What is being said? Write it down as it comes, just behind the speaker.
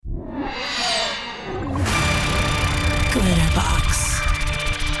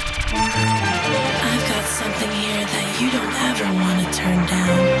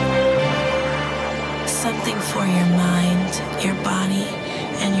for your mind, your body,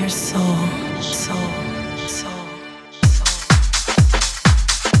 and your soul.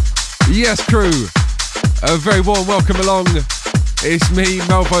 Yes, crew. A very warm welcome along. It's me,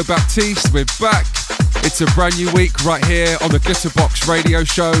 Melvo Baptiste. We're back. It's a brand new week right here on the Glitterbox radio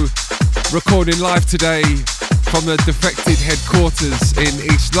show. Recording live today from the Defected headquarters in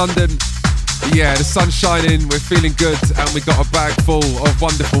East London. Yeah, the sun's shining, we're feeling good, and we got a bag full of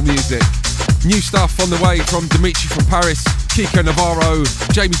wonderful music. New stuff on the way from Dimitri from Paris, Kiko Nivaro,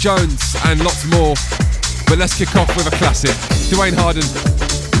 Jamie Jones, and lots more. But let's kick off with a classic. Duane Harden,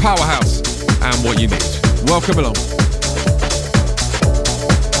 Powerhouse, and What You Need. Welcome along.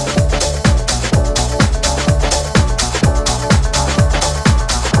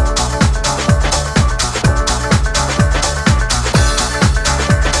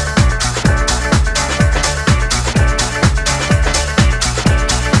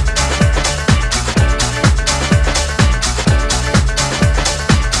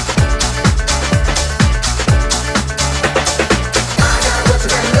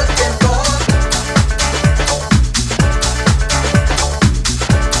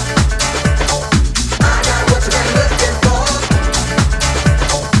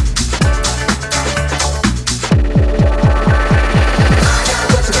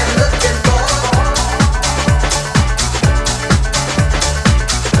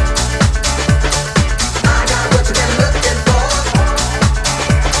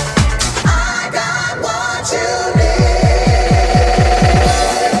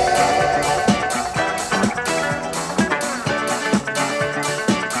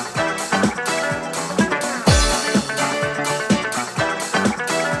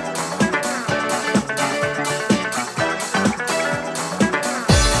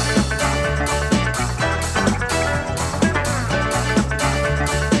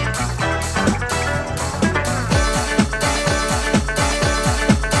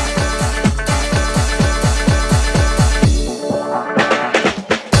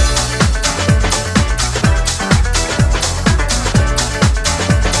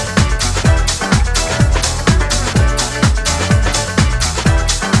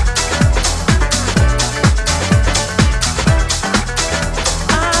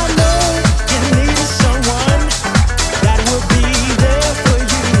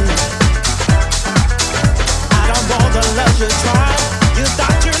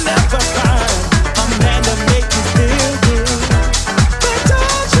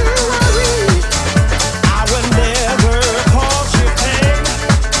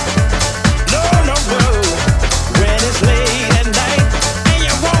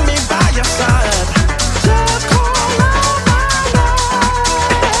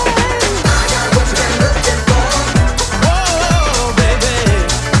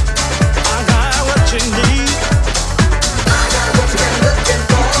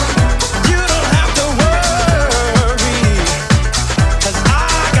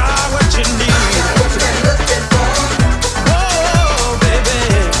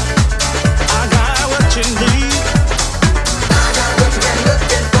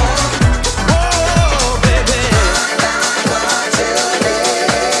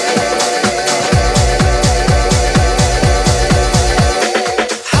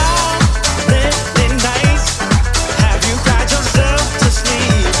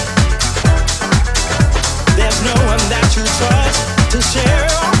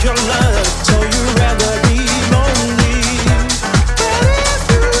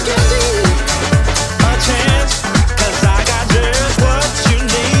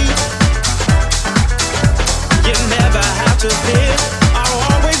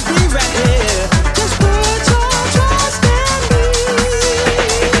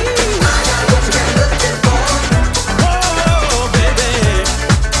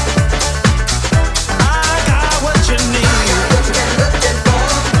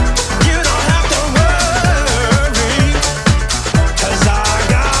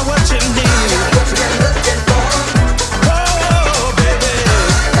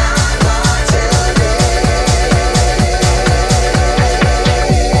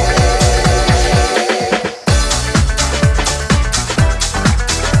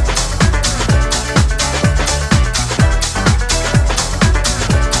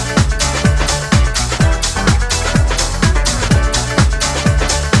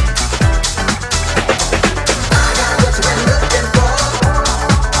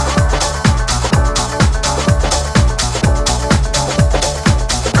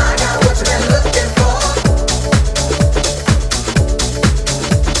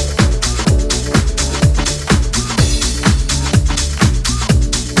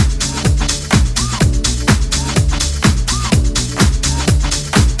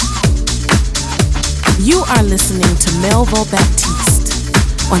 You are listening to Melvo Baptiste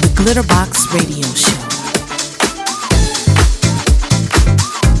on the Glitterbox Radio Show.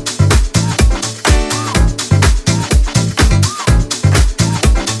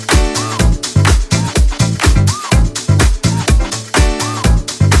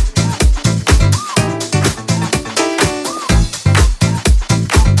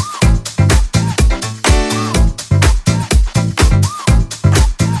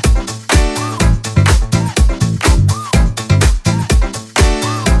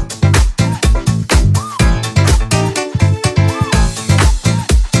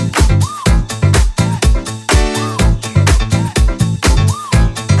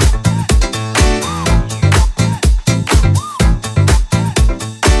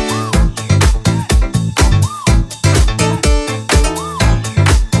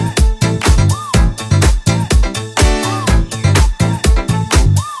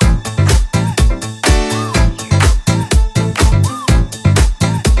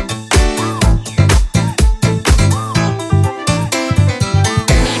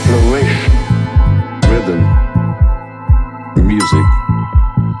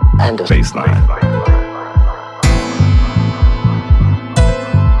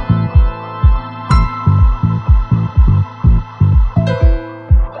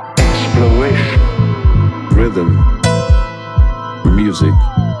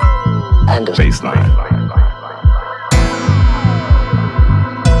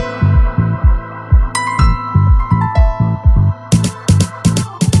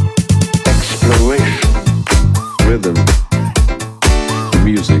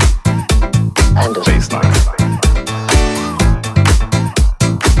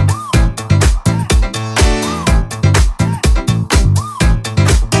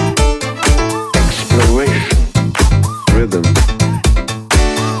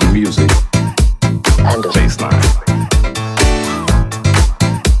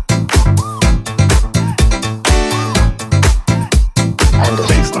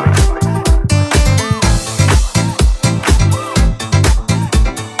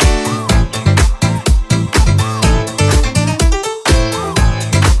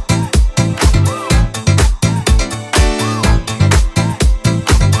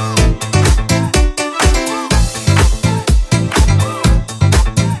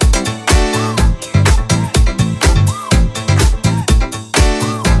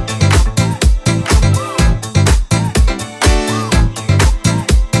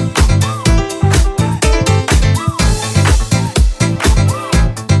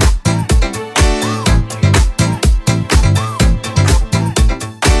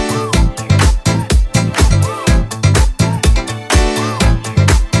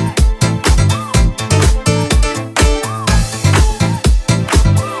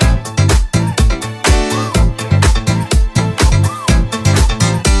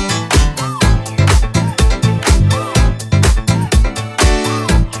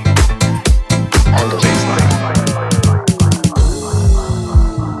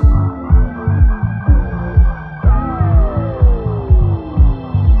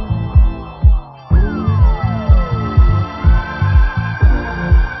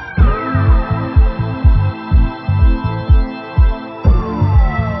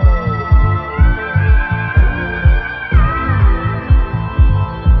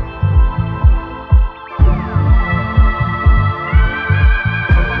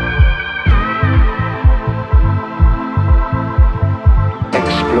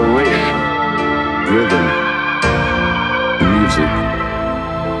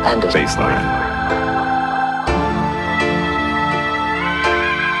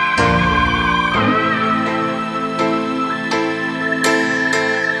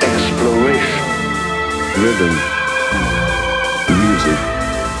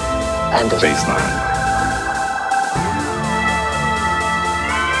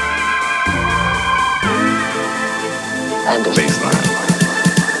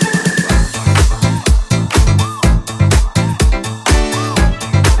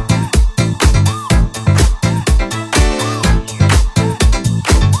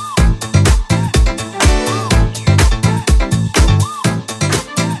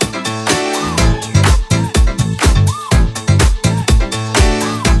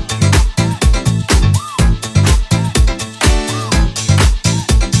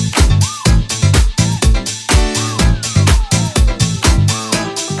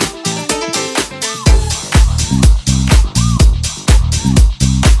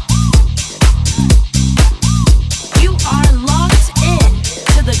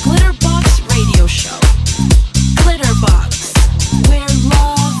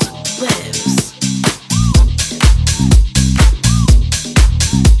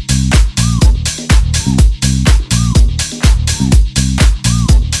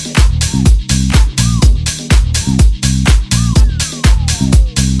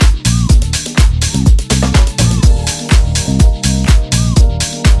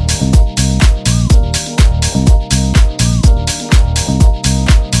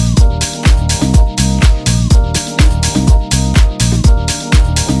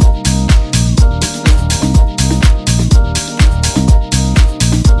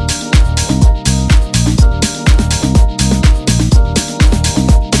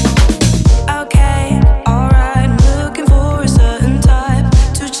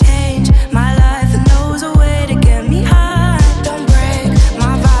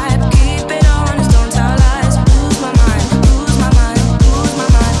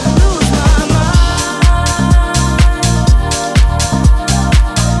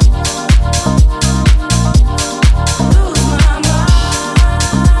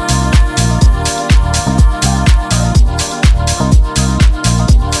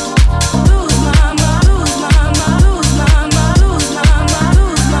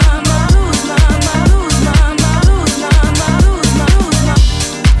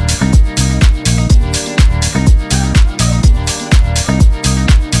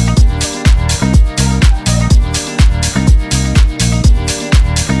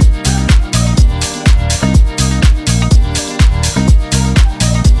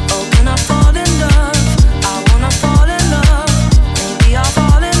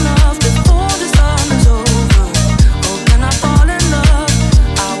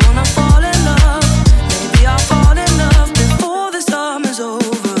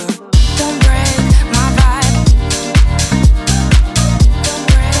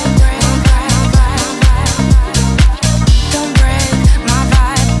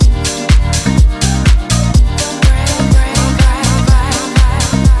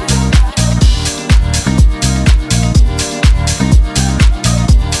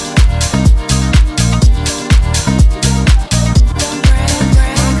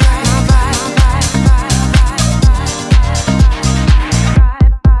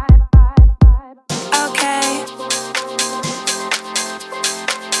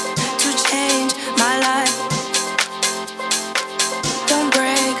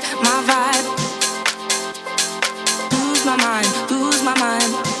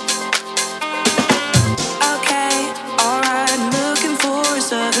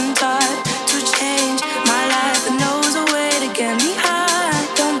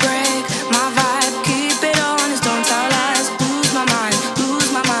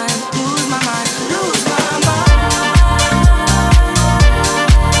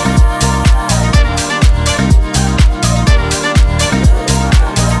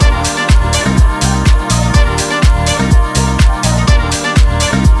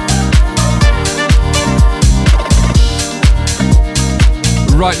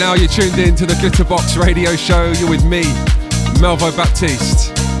 Right now you're tuned in to the Glitterbox radio show. You're with me, Melvo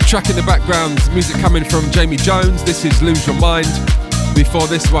Baptiste. Track in the background, music coming from Jamie Jones. This is Lose Your Mind. Before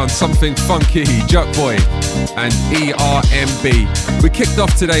this one, something funky, Jerkboy and E.R.M.B. We kicked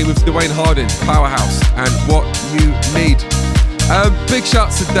off today with Duane Harden, Powerhouse, and What You Need. Big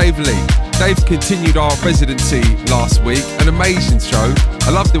shouts to Dave Lee. Dave continued our residency last week. An amazing show. I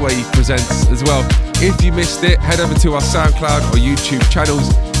love the way he presents as well. If you missed it, head over to our SoundCloud or YouTube channels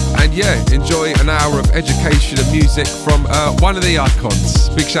and enjoy an hour of education and music from one of the icons.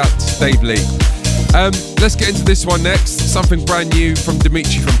 Big shout to Dave Lee. Let's get into this one next. Something brand new from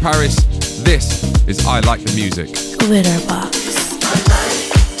Dimitri from Paris. This is I Like the Music. Glitterbox. I like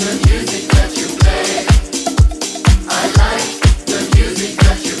the music that you play. I like the music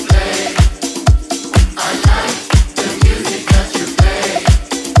that you play. I like the music that you play.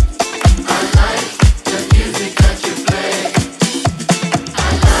 I like the music that you play. I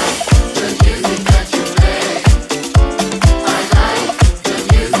like the music that you play. I like the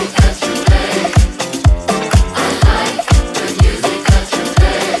music that you play. I like the music that you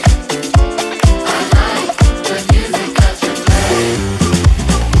play. I like the music that you play.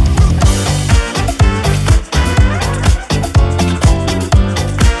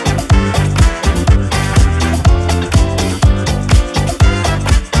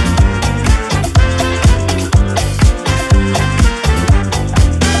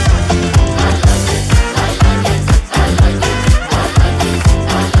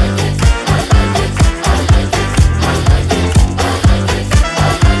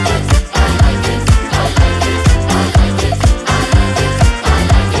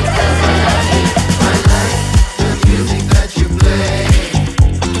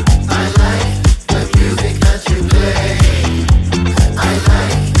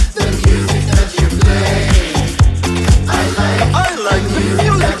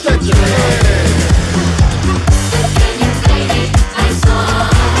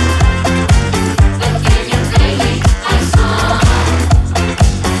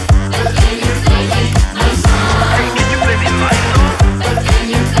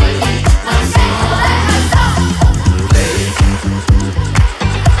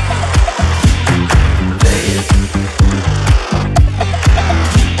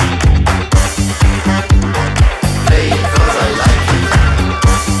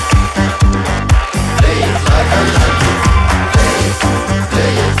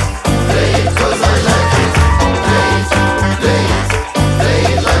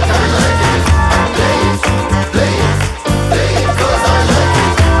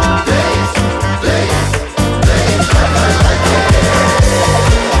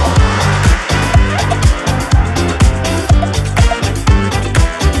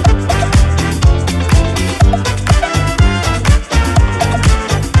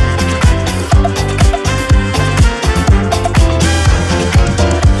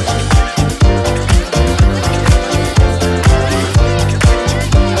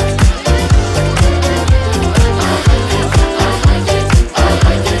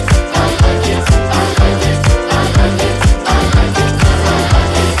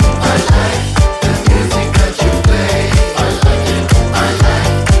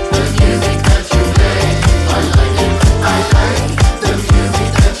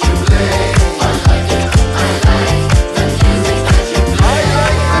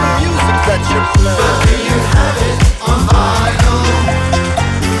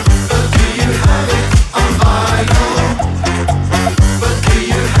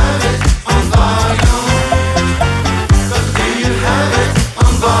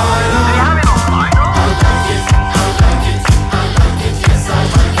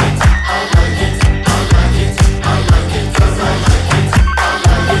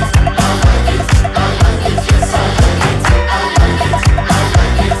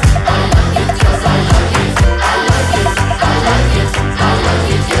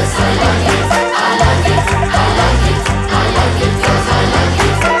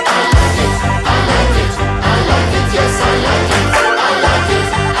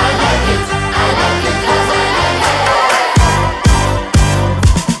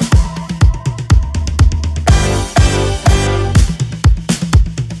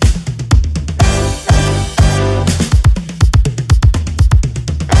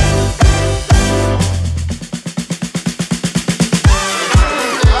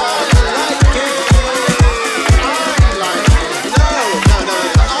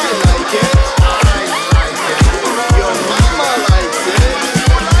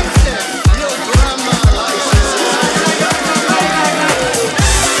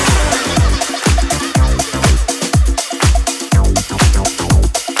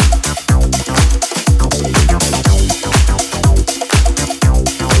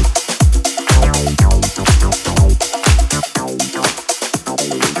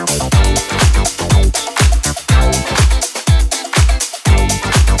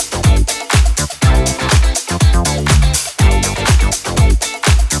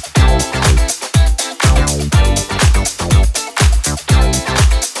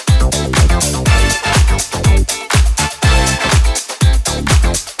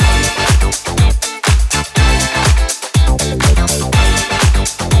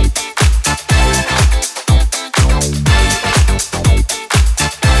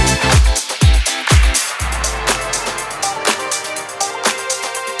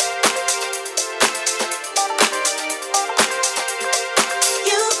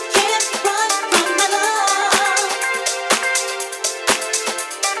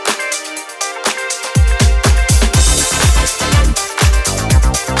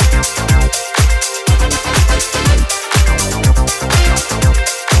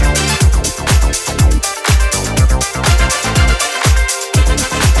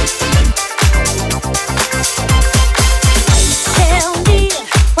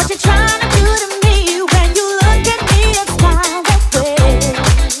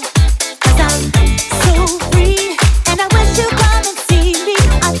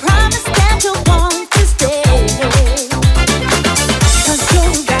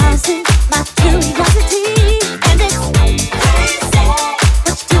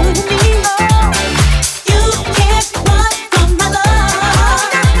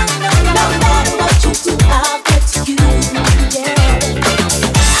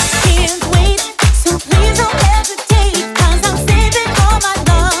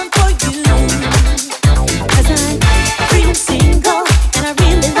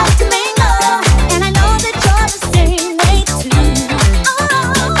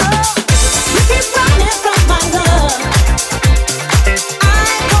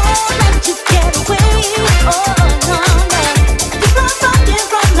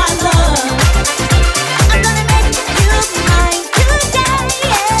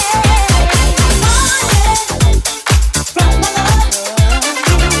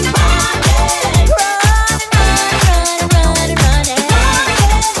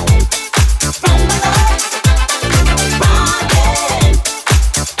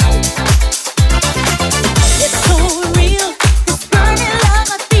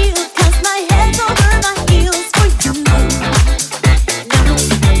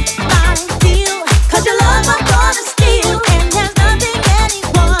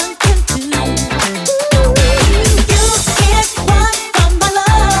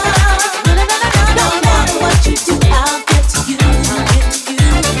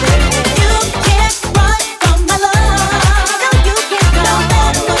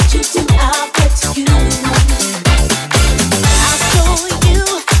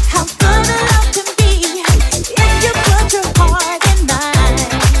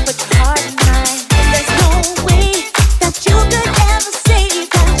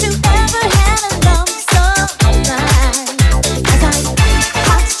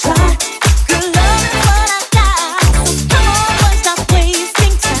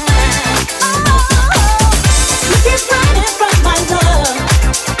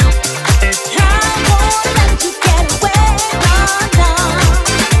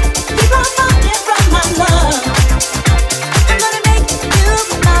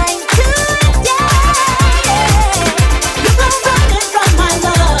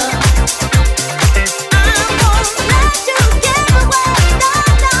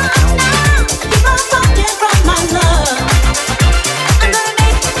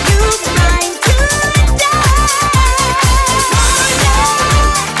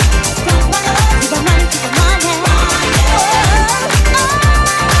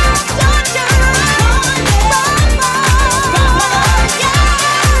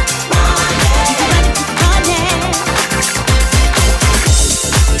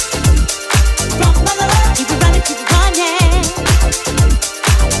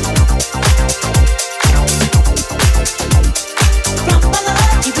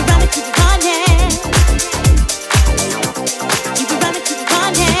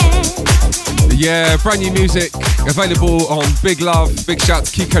 Yeah, brand new music available on Big Love. Big shout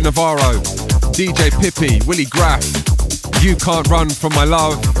to Kiko Nivaro, DJ Pippi, Willie Graff. You Can't Run From My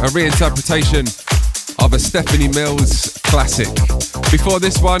Love, a reinterpretation of a Stephanie Mills classic. Before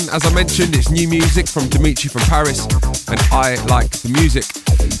this one, as I mentioned, it's new music from Dimitri from Paris, and I like the music.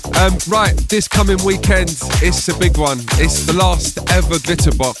 Right, this coming weekend, it's a big one. It's the last ever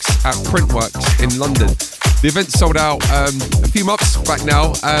Glitterbox at Printworks in London. The event sold out a few months back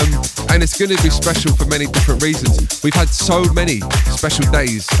now, and it's going to be special for many different reasons. We've had so many special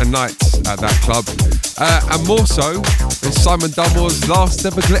days and nights at that club, and more so, it's Simon Dunmore's last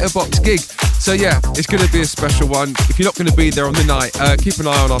ever Glitterbox gig. So yeah, it's going to be a special one. If you're not going to be there on the night, keep an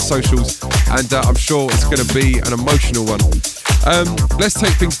eye on our socials, and I'm sure it's going to be an emotional one. Let's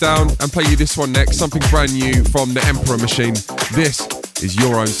take things down and play you this one next, something brand new from the Emperor Machine. This is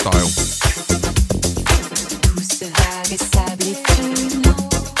Your Own Style. Et sable et plume,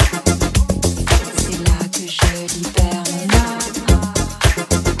 c'est là que je libère mon âme.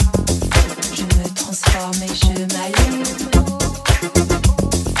 Je me transforme et je m'allume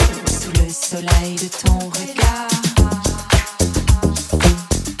sous le soleil de ton regard.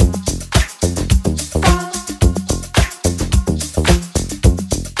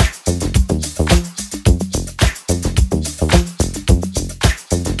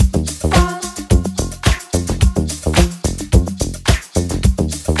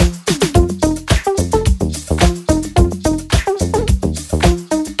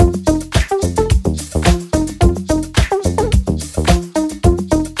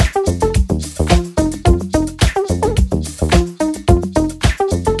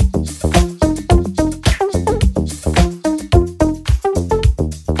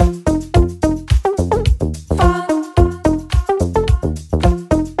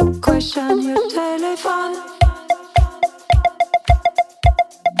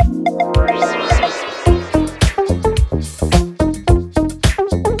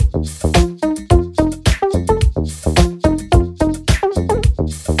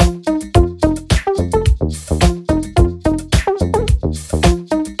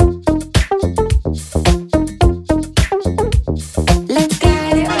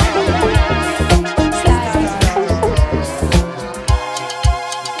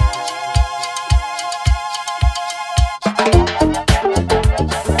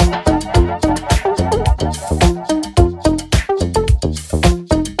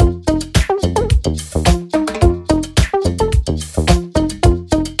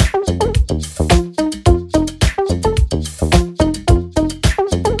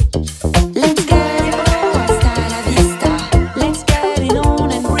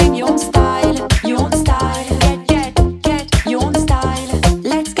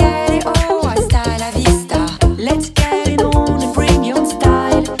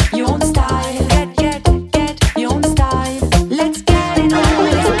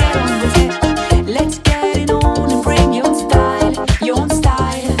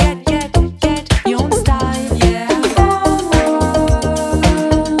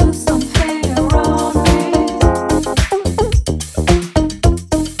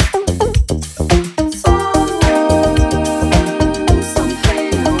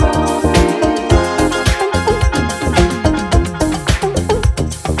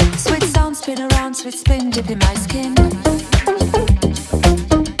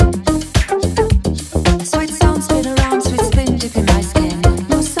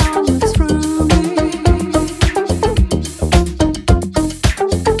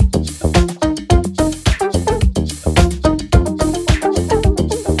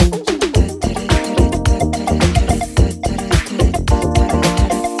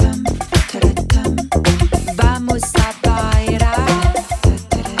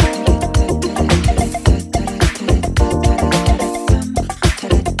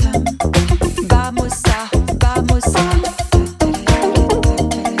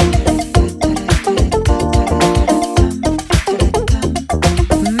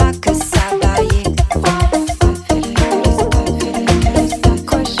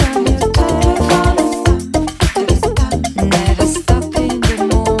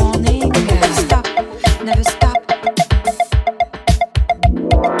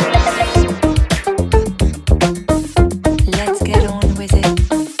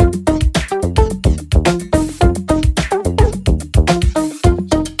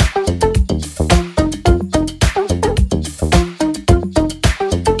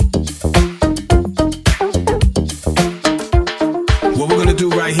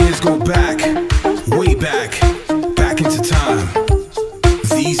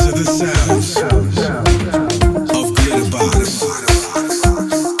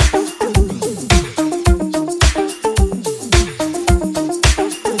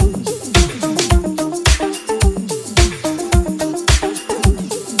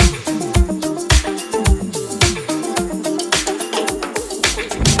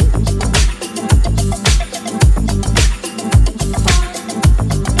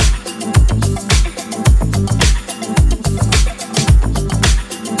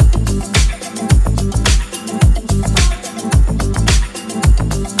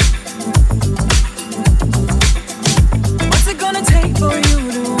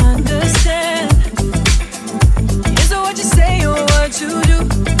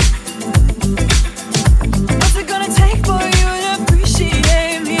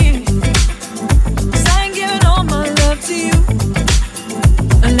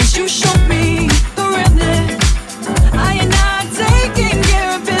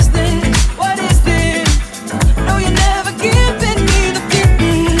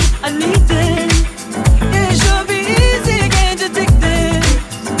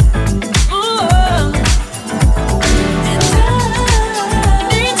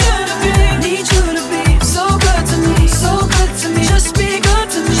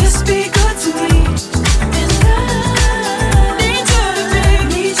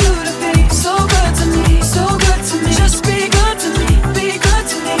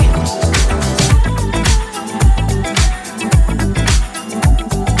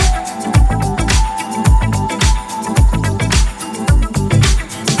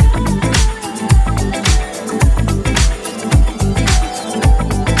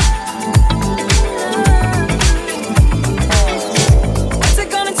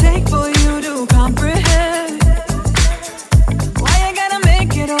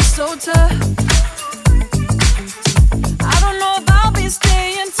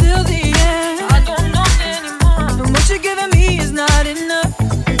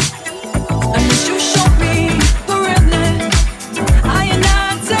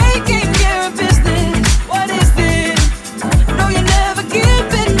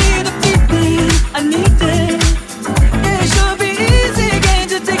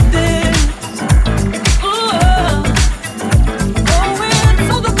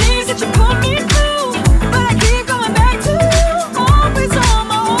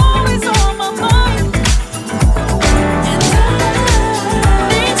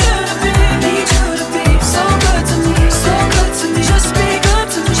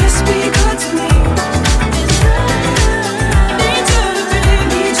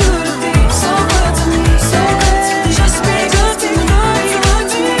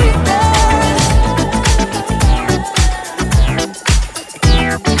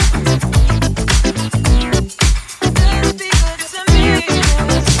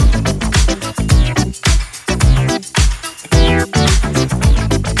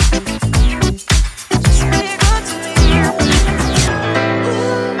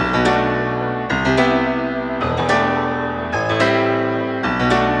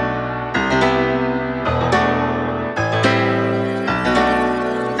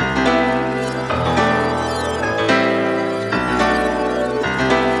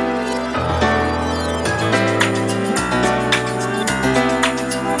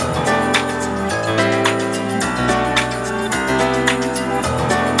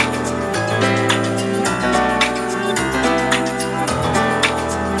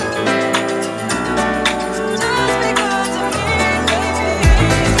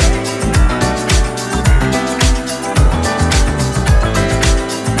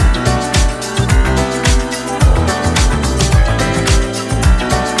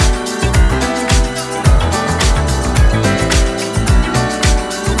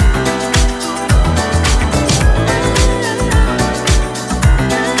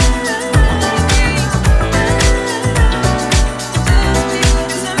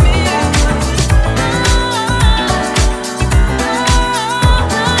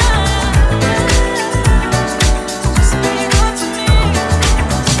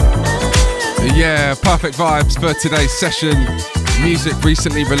 Perfect vibes for today's session. Music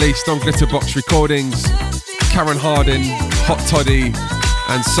recently released on Glitterbox Recordings. Karen Harden, Hot Toddy,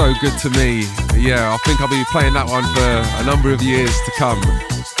 and So Good To Me. Yeah, I think I'll be playing that one for a number of years to come.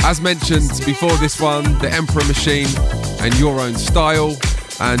 As mentioned before this one, the Emperor Machine and Your Own Style.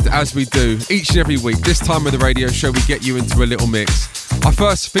 And as we do each and every week, this time of the radio show, we get you into a little mix. I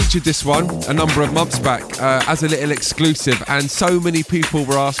first featured this one a number of months back as a little exclusive, and so many people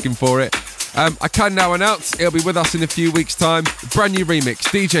were asking for it. I can now announce it'll be with us in a few weeks' time. Brand new remix,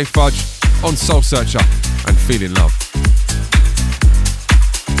 DJ Fudge on Soulsearcher and Feelin Love.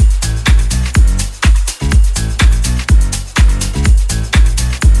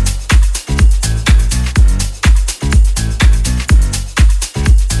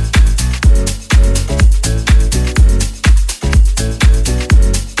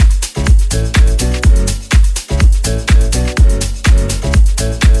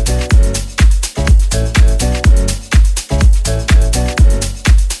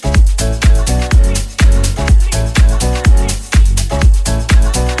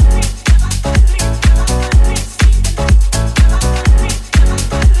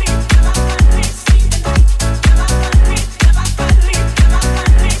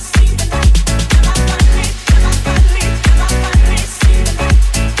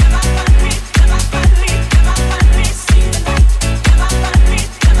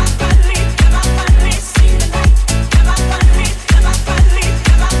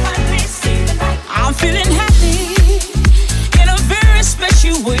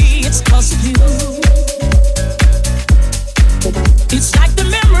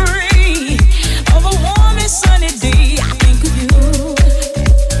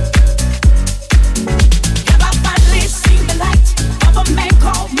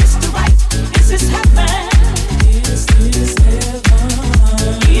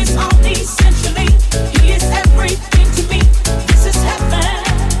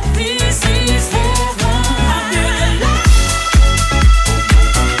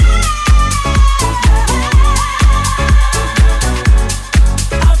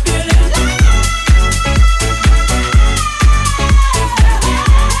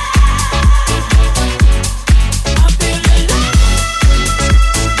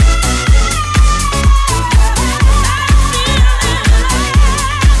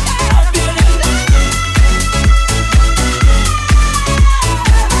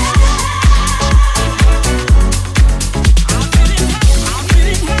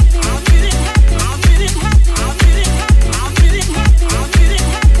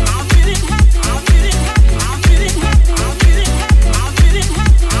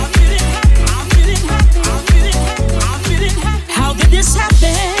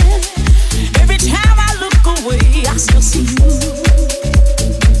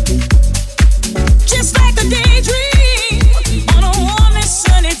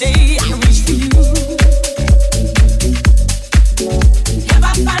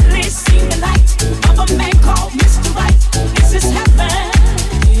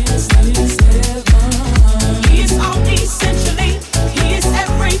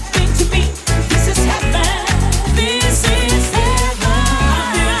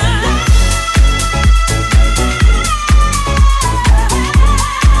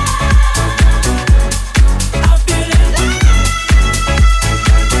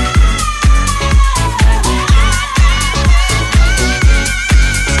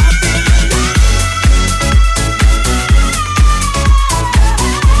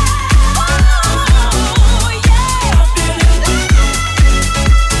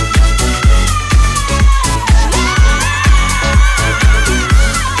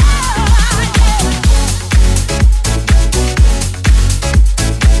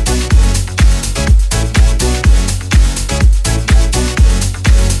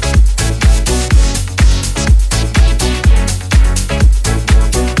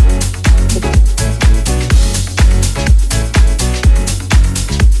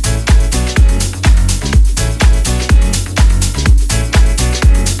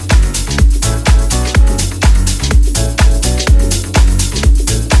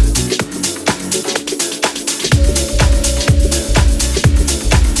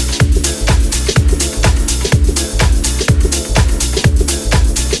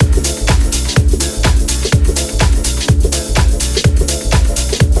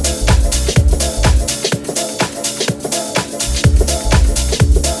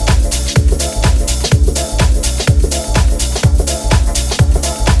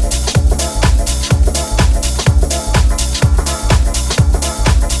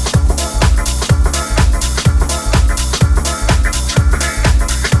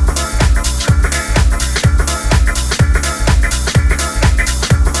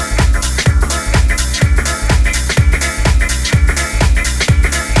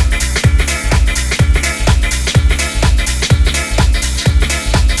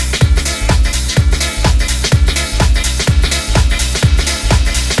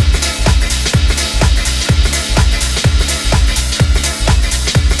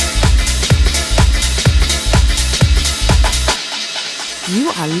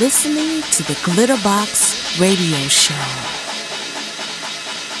 listening to the Glitterbox Radio Show.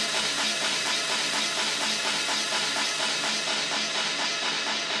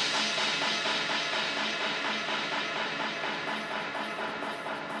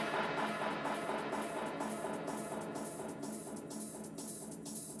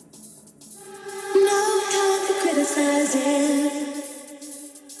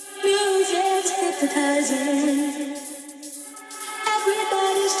 Music's hypnotizing.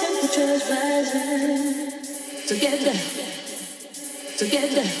 Everybody's temperature's rising. Together,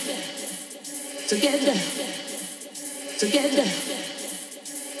 together, together, together,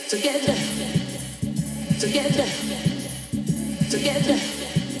 together, together, together,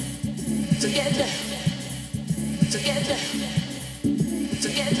 together, together,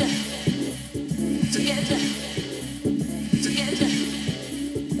 together, together.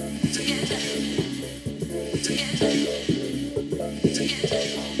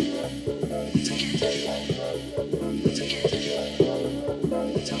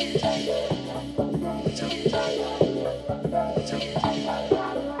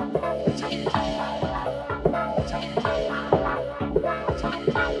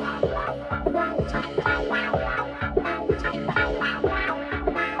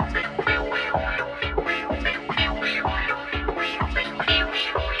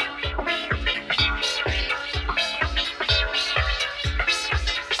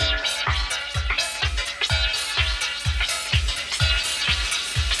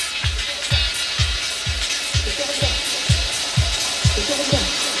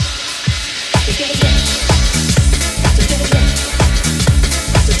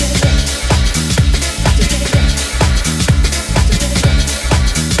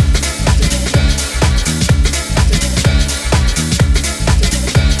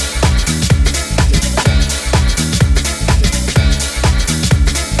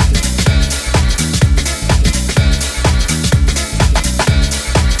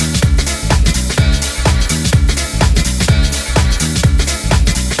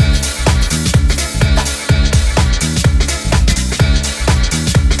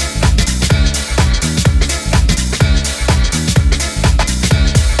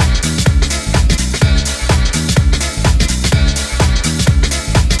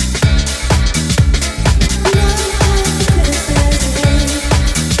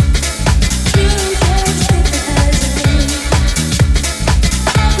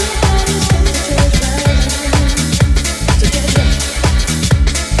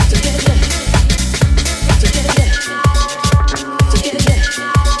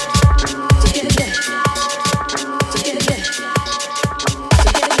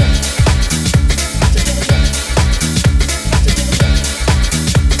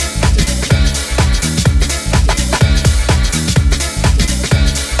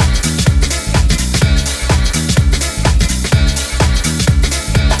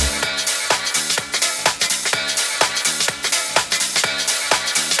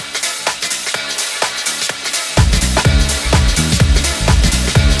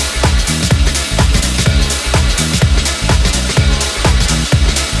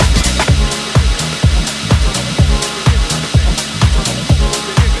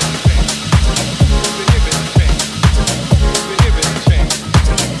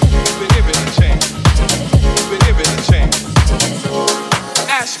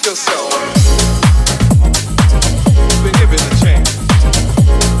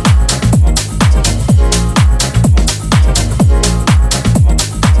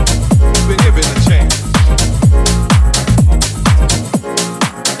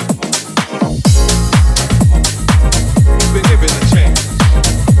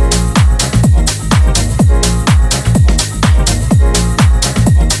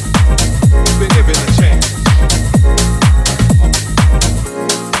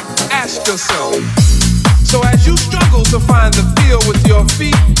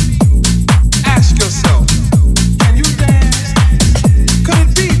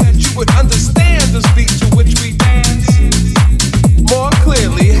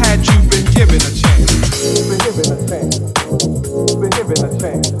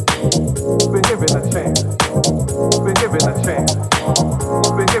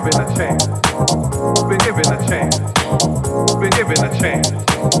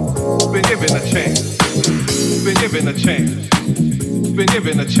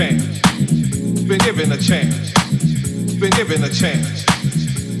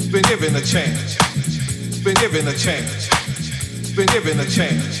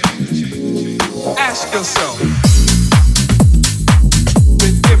 Ask yourself,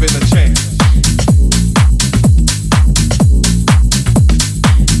 been given a chance.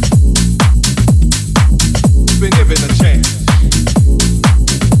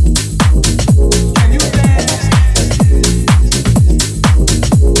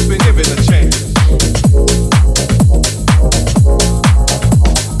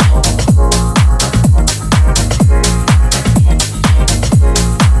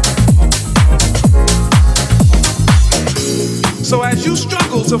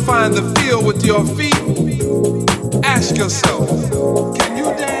 find the feel with your feet. Ask yourself, can you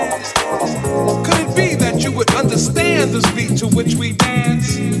dance? Could it be that you would understand the beat to which we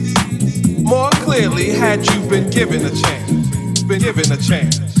dance more clearly had you been given a chance? Been given a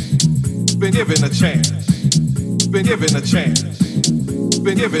chance. Been given a chance. Been given a chance.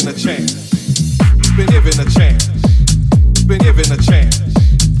 Been given a chance. Been given a chance. Been given a chance.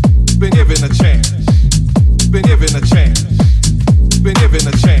 Been given a chance. Been given a chance. Been given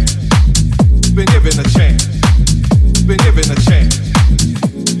a chance. Been given a chance. Been given a chance.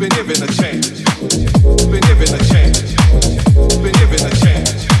 Been given a chance. Been given a chance. Been given a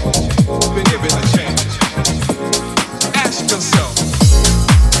chance. Been given a chance. Ask yourself.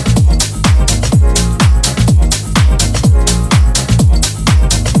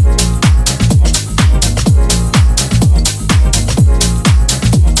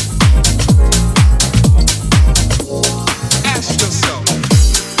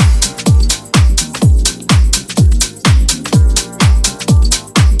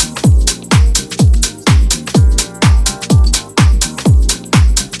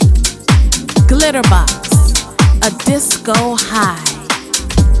 Glitterbox, a disco high.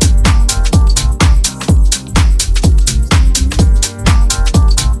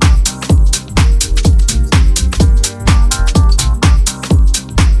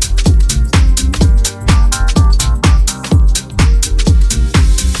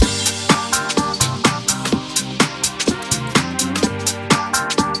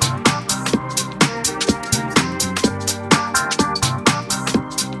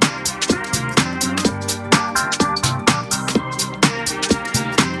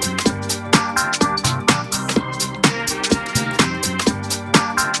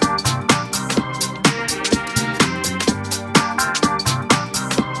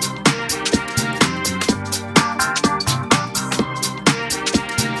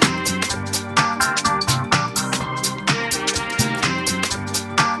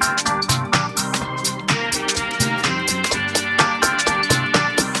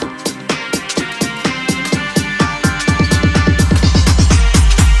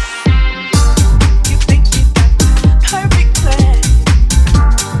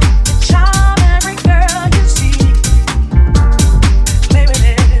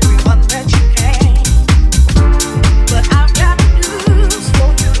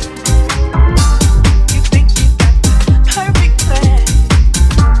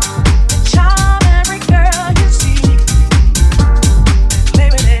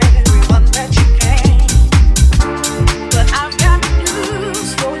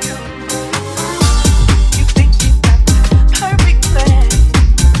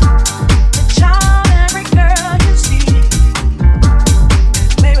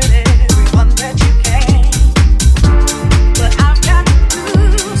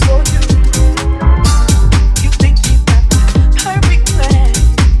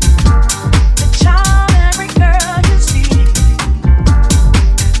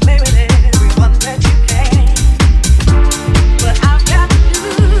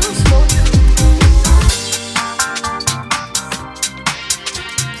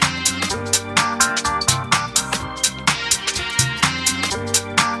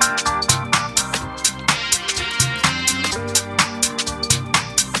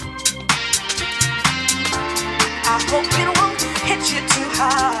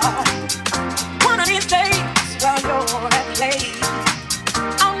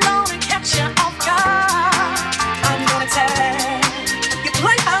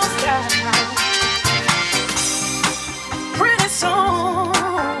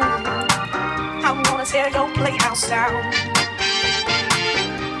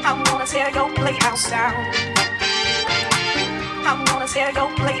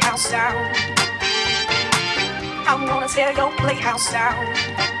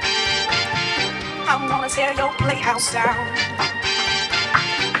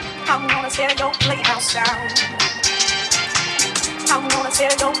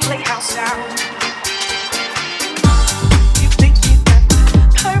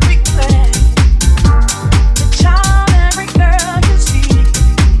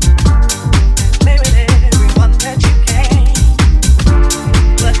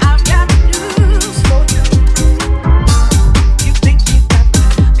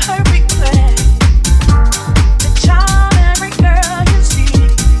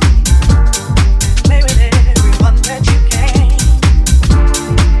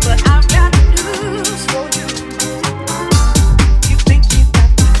 But I've got to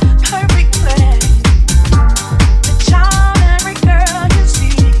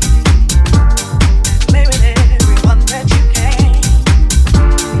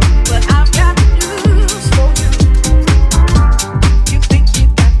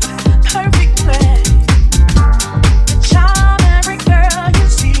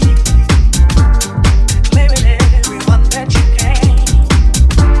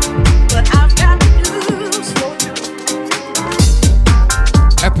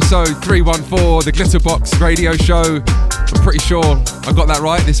 314, the Glitterbox radio show. I'm pretty sure I got that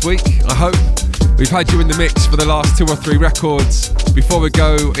right this week, I hope. We've had you in the mix for the last 2 or 3 records. Before we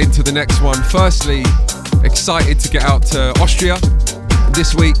go into the next one, firstly, excited to get out to Austria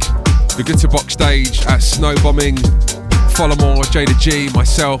this week. The Glitterbox stage at Snowbombing, Follow Jada G,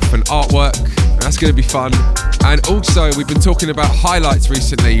 myself and artwork. That's going to be fun. And also, we've been talking about highlights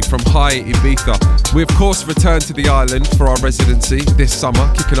recently from High Ibiza. We, of course, returned to the island for our residency this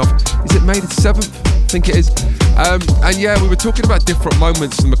summer, kicking off, is it May the 7th? I think it is. And yeah, we were talking about different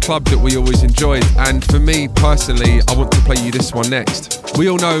moments from the club that we always enjoyed. And for me, personally, I want to play you this one next. We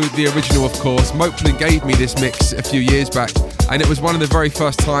all know the original, of course. Mopelin gave me this mix a few years back. And it was one of the very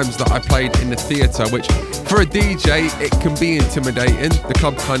first times that I played in the theatre, which for a DJ, it can be intimidating. The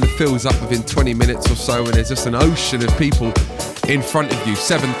club kind of fills up within 20 minutes or so, and there's just an ocean of people in front of you,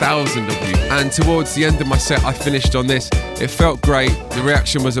 7,000 of you. And towards the end of my set, I finished on this. It felt great. The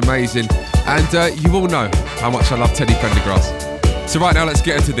reaction was amazing. And you all know how much I love Teddy Pendergrass. So right now, let's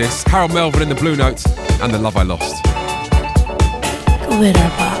get into this. Harold Melvin in the Blue Notes and The Love I Lost.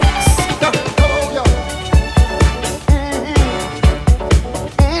 Glitterbox.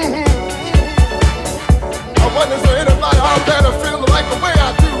 Is there anybody out there that feels like the way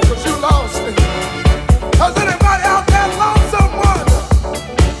I do? Cause you lost me. Has anybody out there lost someone?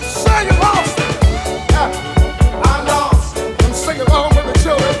 Say you lost it. I lost it. I'm singing along with the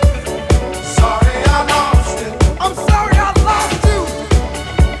children. Sorry I lost it. I'm sorry I lost you.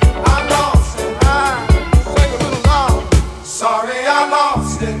 I lost it. Sing a little loud. Sorry I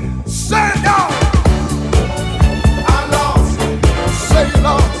lost it. Say it, y'all. I lost it. Say you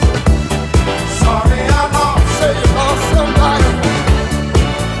lost it. Sorry I lost it. Say you lost somebody.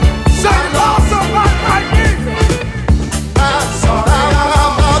 Say you lost somebody like me. I'm sorry I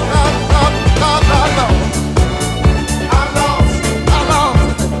lost it. I lost it.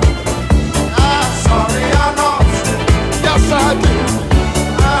 I'm sorry I lost it. Yes I did.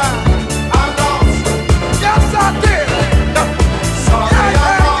 I lost it. Yes I did. Sorry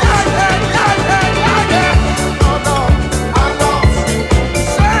I lost it. Oh no, I lost it.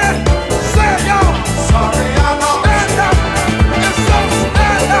 Say it, y'all. Sorry I lost it. Stand up. It's so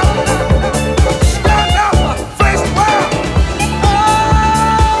stand up. Stand up. Face the world.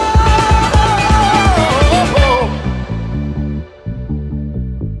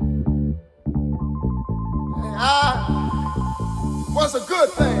 I was a good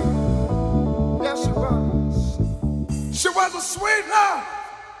thing. Yes, she was. She was a sweet love.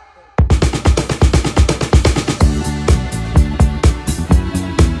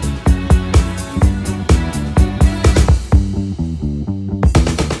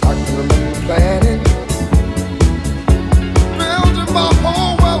 I can remember planning, building my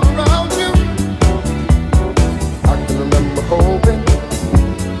whole world around you. I can remember hoping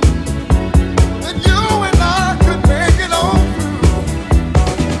that you and I could make it on through.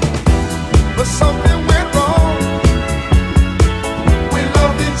 But something went wrong. We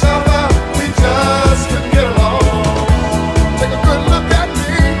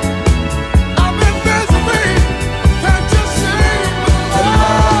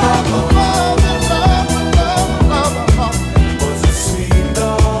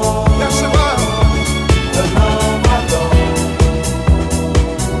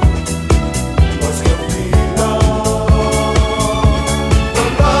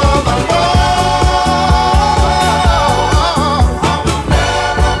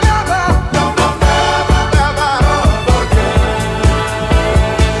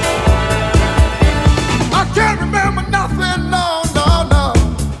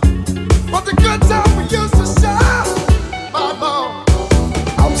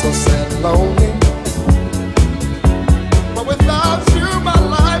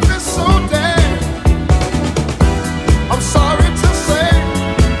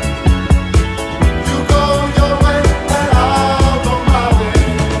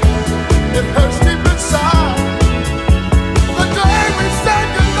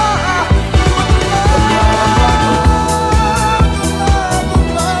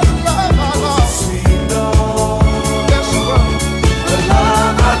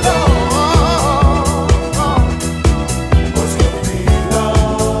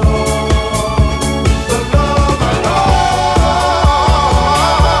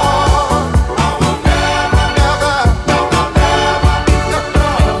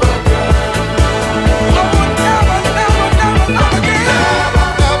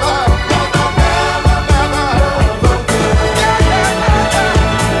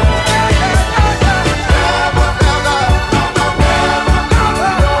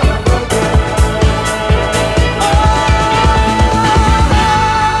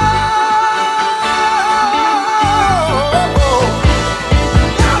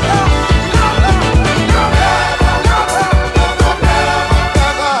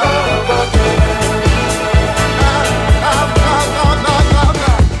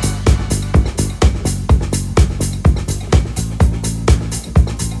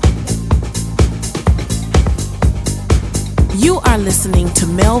You are listening to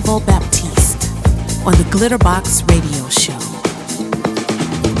Melvo Baptiste on the Glitterbox Radio Show.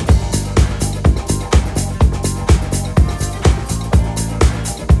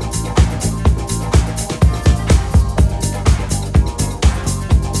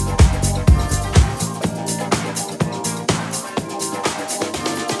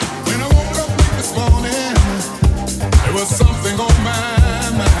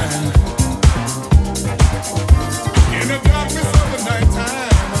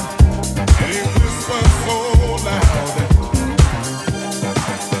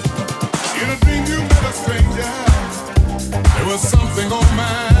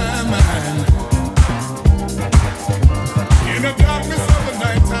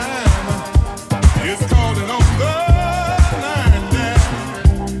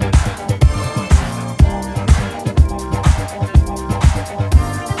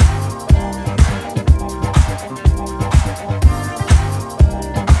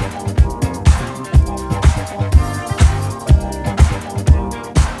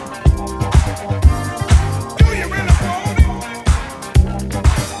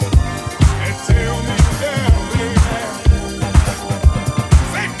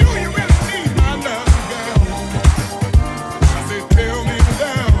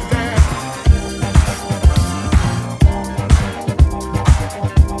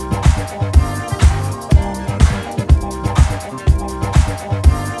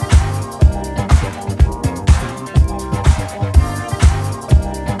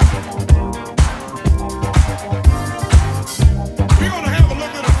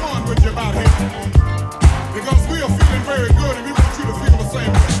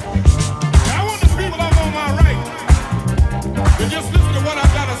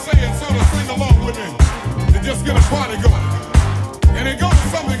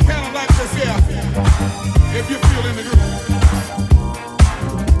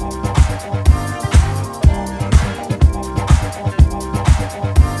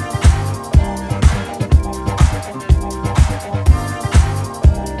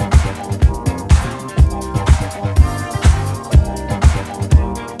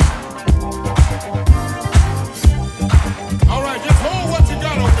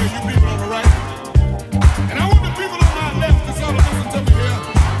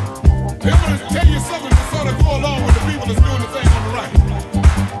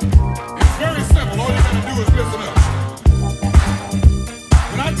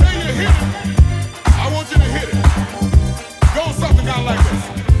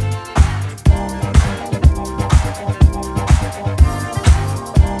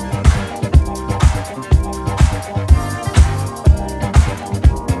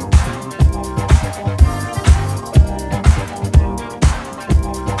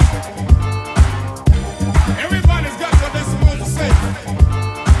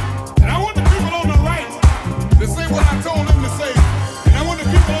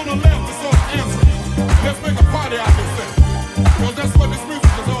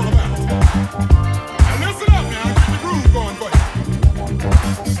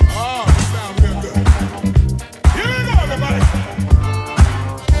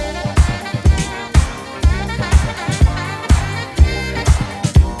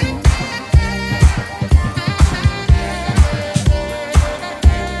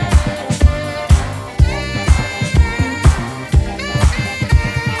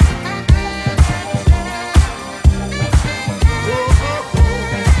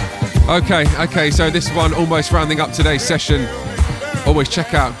 Okay, so this one almost rounding up today's session. Always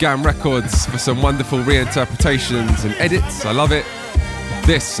check out E.R.M.B Records for some wonderful reinterpretations and edits. I love it.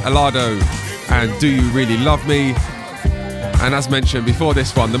 This, Alado and Do You Really Love Me? And as mentioned before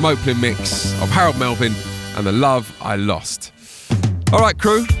this one, the Mouletin mix of Harold Melvin and The Love I Lost. All right,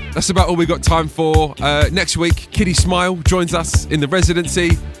 crew, that's about all we got time for. Next week, Kiddy Smile joins us in the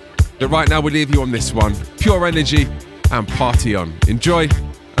residency. But right now, we'll leave you on this one. Pure energy and party on. Enjoy.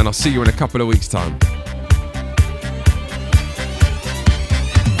 And I'll see you in a couple of weeks' time.